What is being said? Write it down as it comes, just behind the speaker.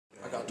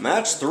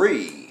Match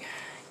 3.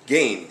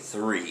 Game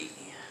 3.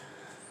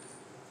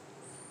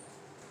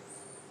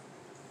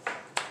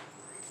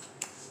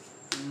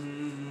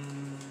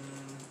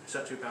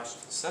 Set 2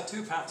 pass. Set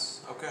 2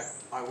 pass. Okay,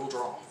 I will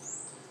draw.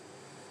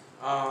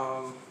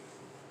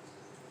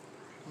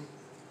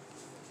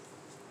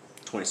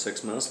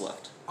 26 minutes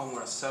left. I'm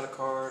going to set a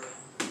card.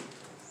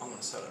 I'm going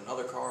to set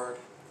another card.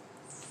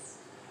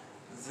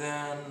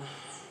 Then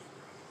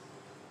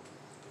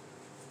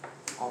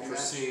I'll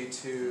proceed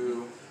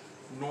to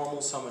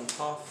normal summon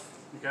Tough.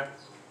 Okay.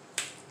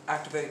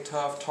 Activate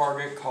Tough,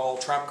 target, call,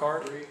 trap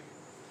card.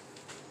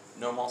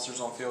 No monsters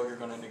on field, you're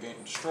going to negate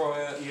and destroy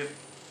it. Yep.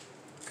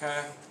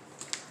 Okay.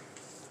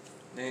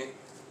 Neat.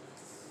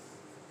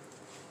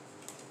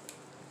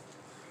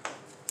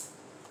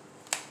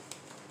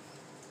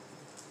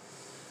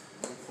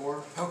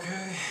 Four.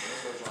 Okay.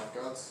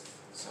 Guts.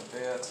 So be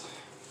it.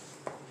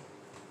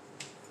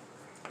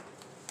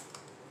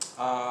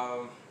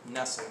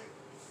 Nessie.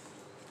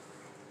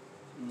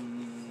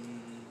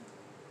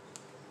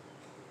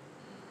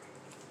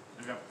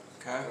 Okay.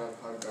 Okay.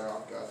 Hug bear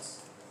off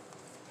guts.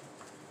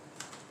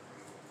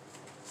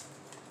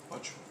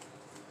 Which?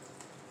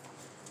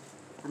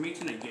 For me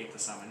to negate the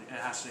summon, I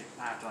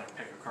have to like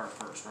pick a card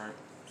first, right?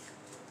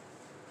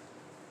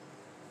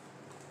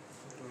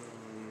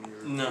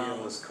 Your No.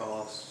 reveal is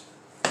cost.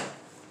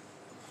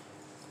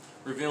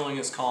 Revealing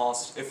his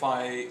cost.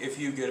 If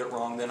you get it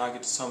wrong, then I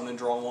get to summon and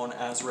draw one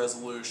as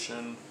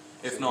resolution.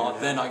 If not,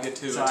 then I get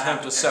to So I have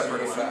attempt to a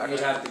separate pick one. effect. You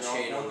have the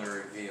chain on the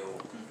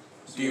reveal.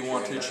 Do you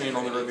want to chain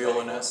on the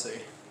reveal in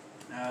Nessie?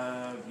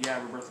 Yeah,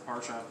 Rebirth the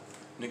Par Shot.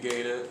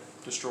 Negate it,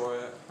 destroy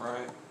it,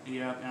 right?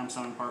 Yeah, and I'm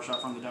summoning Par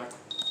Shot from the deck.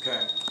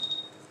 Okay.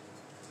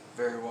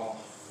 Very well.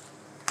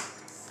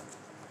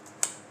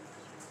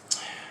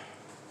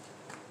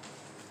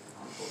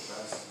 On full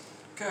pass.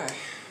 Okay.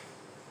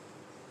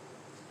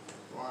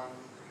 One.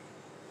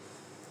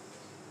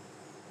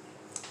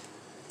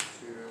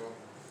 Two.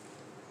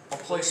 I'll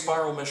play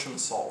Spiral Mission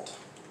Assault.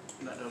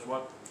 That does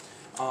what?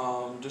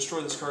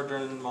 Destroy this card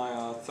during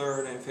my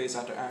third and phase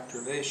after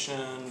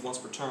activation, once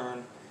per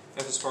turn.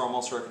 If a Spiral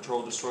monster I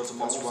control destroys a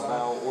monster by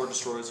battle or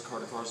destroys a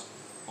card of cards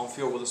on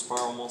field with a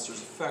Spiral monster's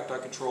effect I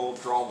control,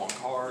 draw one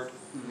card.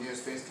 Neo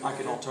space I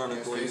can Connector.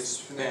 alternatively Neo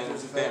Space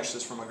Connector's effect. banish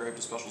this from my grave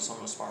to special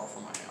summon a Spiral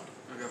from my hand.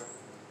 Okay.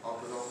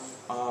 Awkward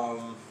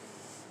open.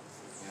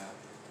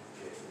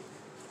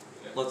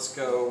 Let's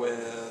go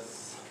with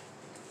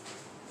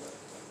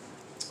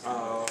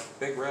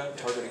Big Red,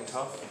 targeting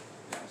Tough.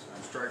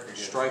 Strike.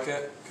 Strike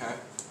it, okay.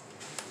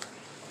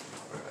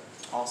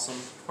 Awesome,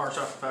 Par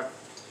Shot effect.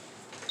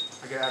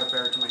 I get out of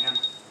bear to my hand.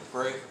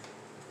 great.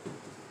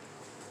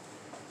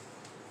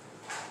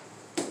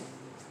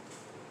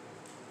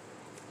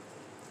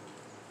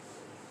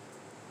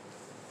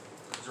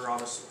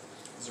 Zeratus.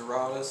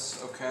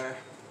 Zeratus, okay.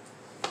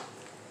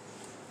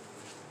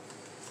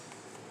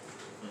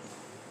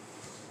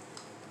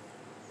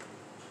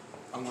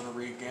 I'm gonna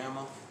read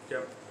Gamma.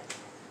 Yep.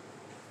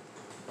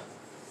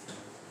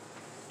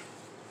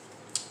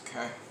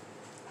 Okay.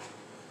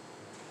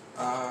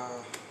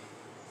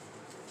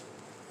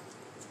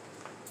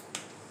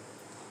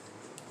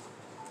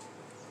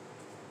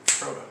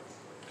 Proto.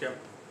 Yep.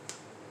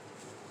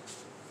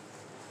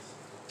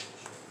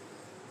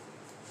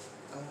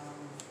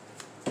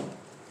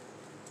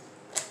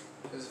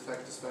 His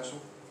effect is special.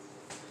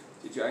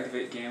 Did you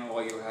activate Gamma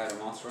while you had a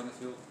monster on the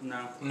field?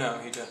 No. No,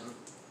 he didn't.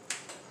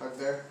 Hug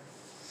there.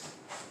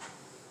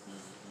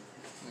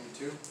 And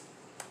two.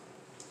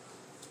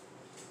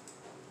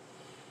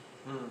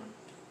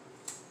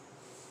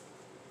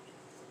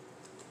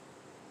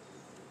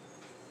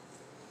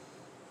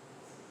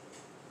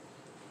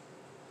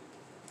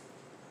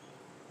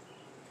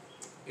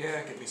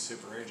 Yeah, get me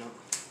Super Agent.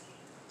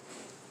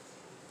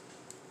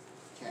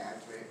 Can't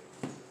activate.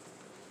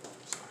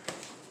 Sorry.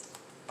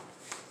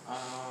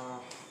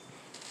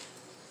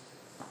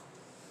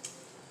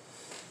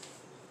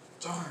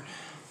 Darn.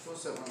 We'll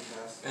set one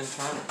pass. End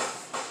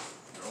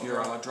turn.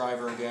 Your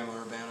driver and Gamma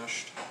are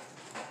banished.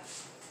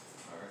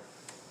 Alright.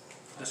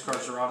 Discard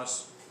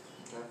Zeratus.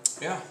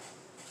 Okay. Yeah.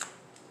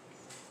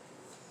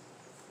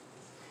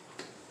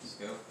 Let's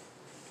go.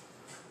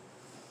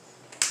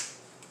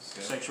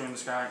 Sanctuary in the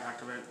Sky.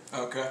 Activate.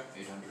 Okay.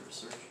 800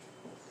 research.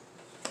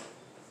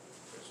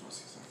 There's no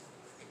season.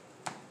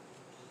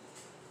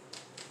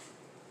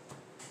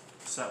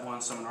 Set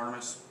 1. Summon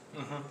Artemis.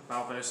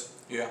 Battle phase.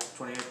 Yeah.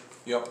 28.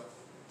 Yep.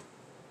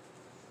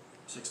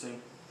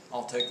 16.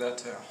 I'll take that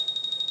too.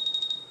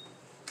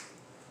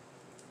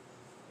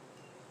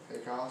 Pay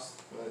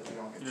cost, but you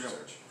don't get to Yeah.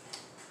 search.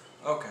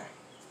 Okay.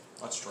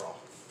 Let's draw.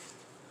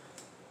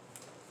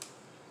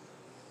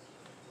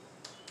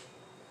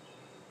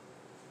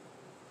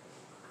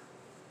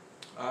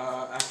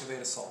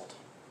 Activate Assault.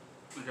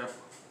 Okay.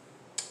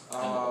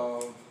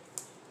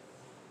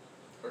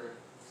 Okay.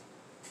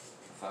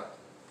 Effect.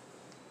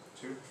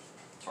 Two.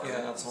 Target.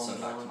 Yeah, that's on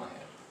Send back to one. my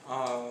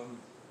hand.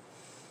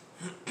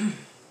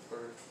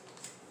 Okay.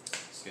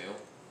 Scale.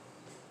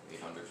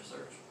 800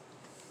 research.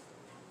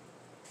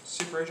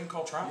 Super Agent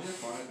call trap? You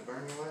just wanted to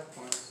burn your life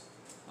points.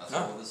 That's No.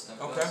 all this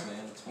stuff Okay. does,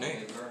 man. It's one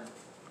Neat. big burn.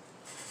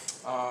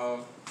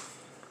 I'll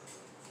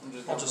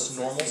just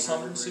normal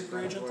summon Super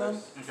Agent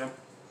then. Okay. Go to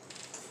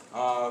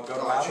Oh,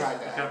 I battle. tried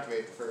to Okay.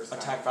 activate the first time.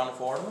 Attack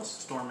Bountiful Artemis.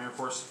 Storm Air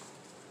Force.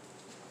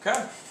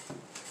 Okay.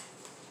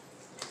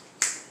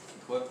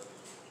 Equip.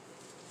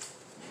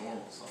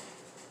 Normal summon.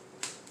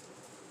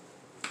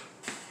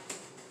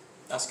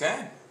 That's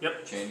game.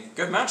 Chaining.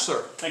 Good match,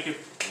 sir. Thank you.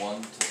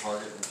 1 to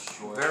target and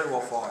destroy. Very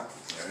well fought.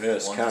 There it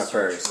is. One Counter to search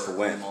parries for to a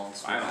win.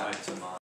 monster Finally. added to my